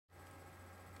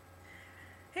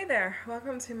Hey there,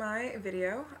 welcome to my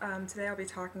video. Today I'll be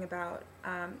talking about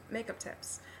makeup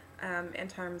tips in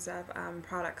terms of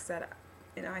products that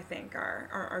I think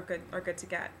are good to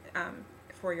get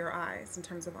for your eyes in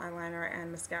terms of eyeliner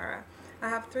and mascara. I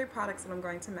have three products that I'm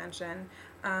going to mention.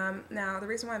 Now the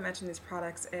reason why I mention these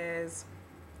products is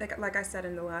like I said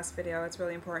in the last video, it's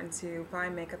really important to buy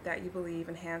makeup that you believe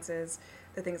enhances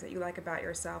the things that you like about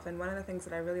yourself. And one of the things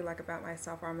that I really like about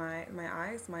myself are my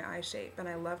eyes, my eye shape. And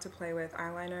I love to play with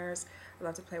eyeliners, I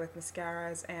love to play with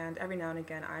mascaras, and every now and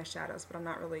again eyeshadows, but I'm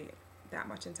not really that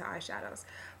much into eyeshadows.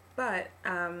 But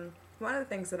one of the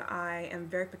things that I am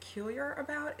very peculiar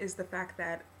about is the fact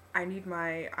that I need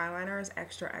my eyeliners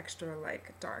extra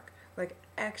like dark, like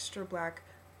extra black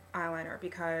eyeliner,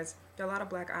 because there are a lot of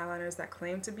black eyeliners that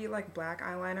claim to be like black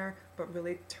eyeliner but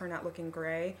really turn out looking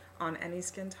gray on any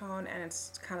skin tone, and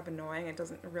it's kind of annoying. It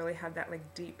doesn't really have that like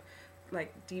deep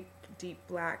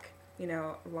black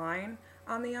line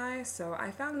on the eye. So I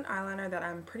found an eyeliner that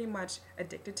I'm pretty much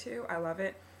addicted to. I love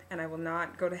it and I will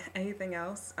not go to anything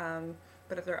else.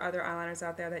 But if there are other eyeliners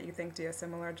out there that you think do a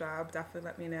similar job, definitely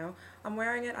let me know. I'm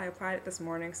wearing it. I applied it this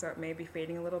morning, so it may be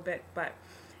fading a little bit, but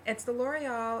it's the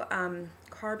L'Oreal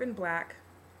Carbon Black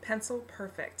Pencil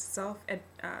Perfect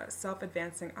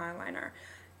Self-Advancing Eyeliner.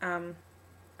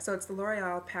 So it's the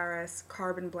L'Oreal Paris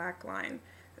Carbon Black line.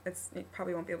 You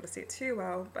probably won't be able to see it too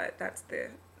well, but that's the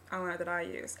eyeliner that I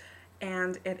use.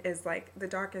 And it is like the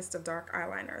darkest of dark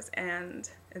eyeliners. And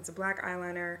it's a black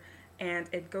eyeliner, and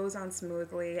it goes on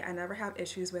smoothly. I never have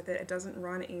issues with it. It doesn't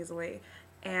run easily.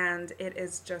 And it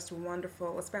is just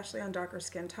wonderful, especially on darker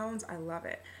skin tones. I love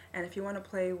it. And if you want to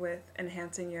play with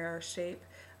enhancing your shape,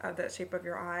 the shape of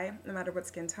your eye, no matter what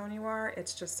skin tone you are,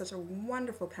 it's just such a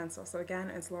wonderful pencil. So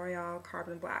again, it's L'Oreal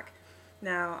Carbon Black.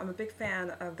 Now, I'm a big fan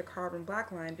of the Carbon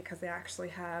Black line because they actually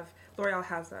have, L'Oreal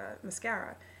has a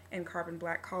mascara in Carbon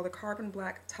Black called the Carbon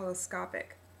Black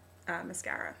Telescopic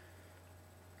Mascara.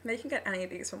 Now you can get any of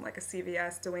these from like a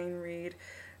CVS, Dwayne Reed.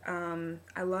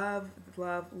 I love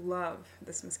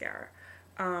this mascara.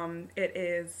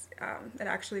 It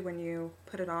actually, when you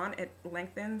put it on, it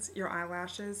lengthens your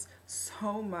eyelashes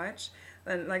so much.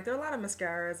 And like, there are a lot of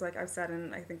mascaras, like I've said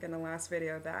I think in the last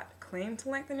video, that claim to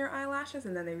lengthen your eyelashes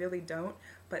and then they really don't.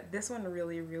 But this one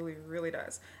really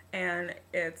does. And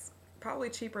it's probably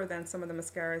cheaper than some of the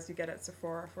mascaras you get at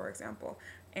Sephora, for example.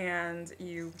 And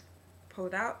you pull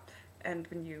it out, and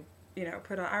when you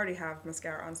put on, I already have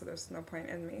mascara on, so there's no point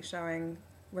in me showing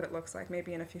what it looks like,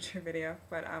 maybe in a future video,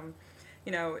 but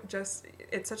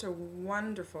it's such a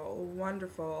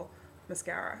wonderful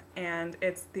mascara, and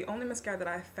it's the only mascara that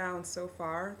I've found so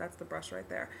far, that's the brush right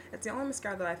there, it's the only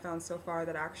mascara that I found so far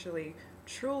that actually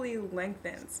truly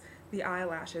lengthens the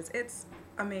eyelashes. It's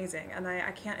amazing, and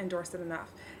I can't endorse it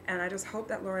enough. And I just hope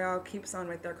that L'Oreal keeps on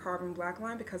with their Carbon Black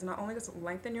line, because not only does it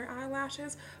lengthen your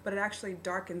eyelashes, but it actually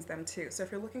darkens them too. So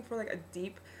if you're looking for like a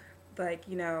deep, like,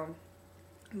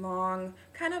 long,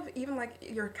 kind of even like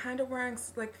you're kind of wearing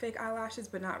like fake eyelashes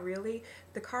but not really,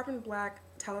 the Carbon Black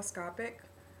Telescopic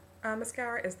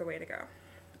mascara is the way to go.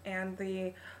 And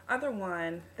the other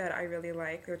one that I really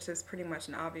like, which is pretty much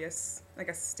an obvious, like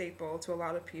a staple to a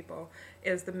lot of people,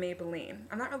 is the Maybelline.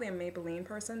 I'm not really a Maybelline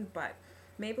person, but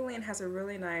Maybelline has a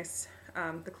really nice,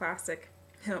 the classic,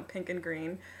 pink and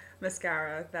green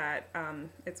mascara that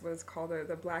it's what is called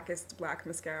the blackest black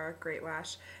mascara, Great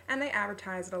Lash, and they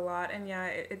advertise it a lot. And yeah,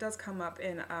 it does come up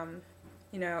in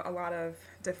a lot of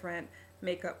different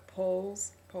makeup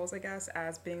polls I guess,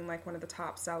 as being like one of the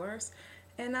top sellers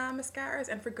in mascaras,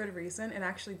 and for good reason. It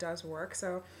actually does work.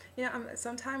 So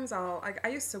sometimes I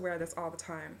used to wear this all the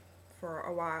time for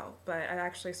a while, but I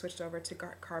actually switched over to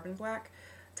Carbon Black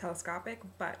Telescopic.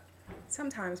 But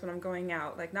sometimes when I'm going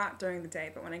out, like not during the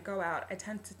day, but when I go out,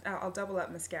 I'll double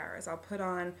up mascaras. I'll put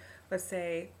on, let's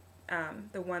say,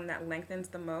 the one that lengthens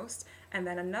the most, and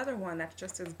then another one that's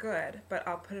just as good, but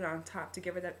I'll put it on top to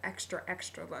give it that extra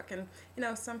look. And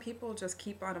some people just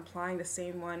keep on applying the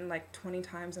same one like 20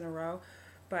 times in a row,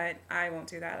 but I won't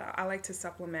do that. I like to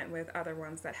supplement with other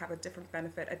ones that have a different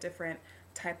benefit, a different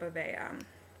type of a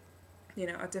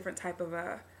different type of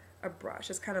a brush.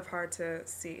 It's kind of hard to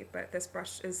see, but this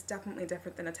brush is definitely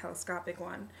different than a telescopic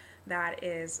one that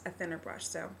is a thinner brush.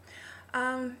 So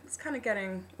it's kind of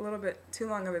getting a little bit too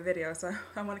long of a video, so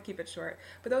I want to keep it short.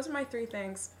 But those are my three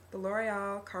things: the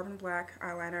L'Oreal Carbon Black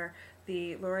eyeliner,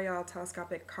 the L'Oreal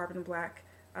Telescopic Carbon Black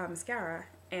mascara,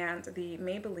 and the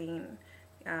Maybelline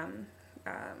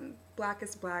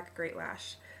Blackest Black Great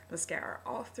Lash mascara.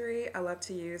 All three I love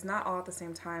to use, not all at the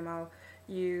same time. I'll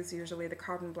use usually the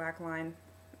Carbon Black line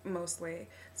mostly,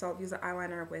 so I'll use the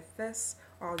eyeliner with this,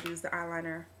 or I'll use the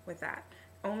eyeliner with that.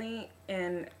 only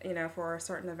in, you know, for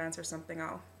certain events or something,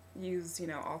 I'll use, you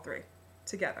know, all three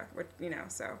together, which, you know,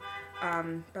 so,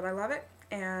 but I love it.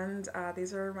 And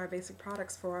these are my basic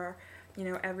products for, you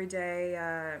know, everyday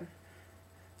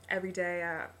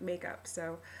makeup.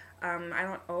 So I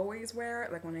don't always wear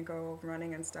it, like when I go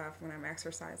running and stuff, when I'm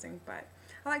exercising, but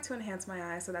I like to enhance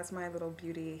my eyes, so that's my little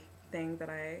beauty thing that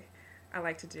I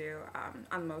like to do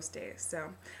on most days. So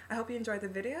I hope you enjoyed the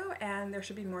video, and there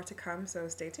should be more to come, so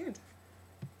stay tuned.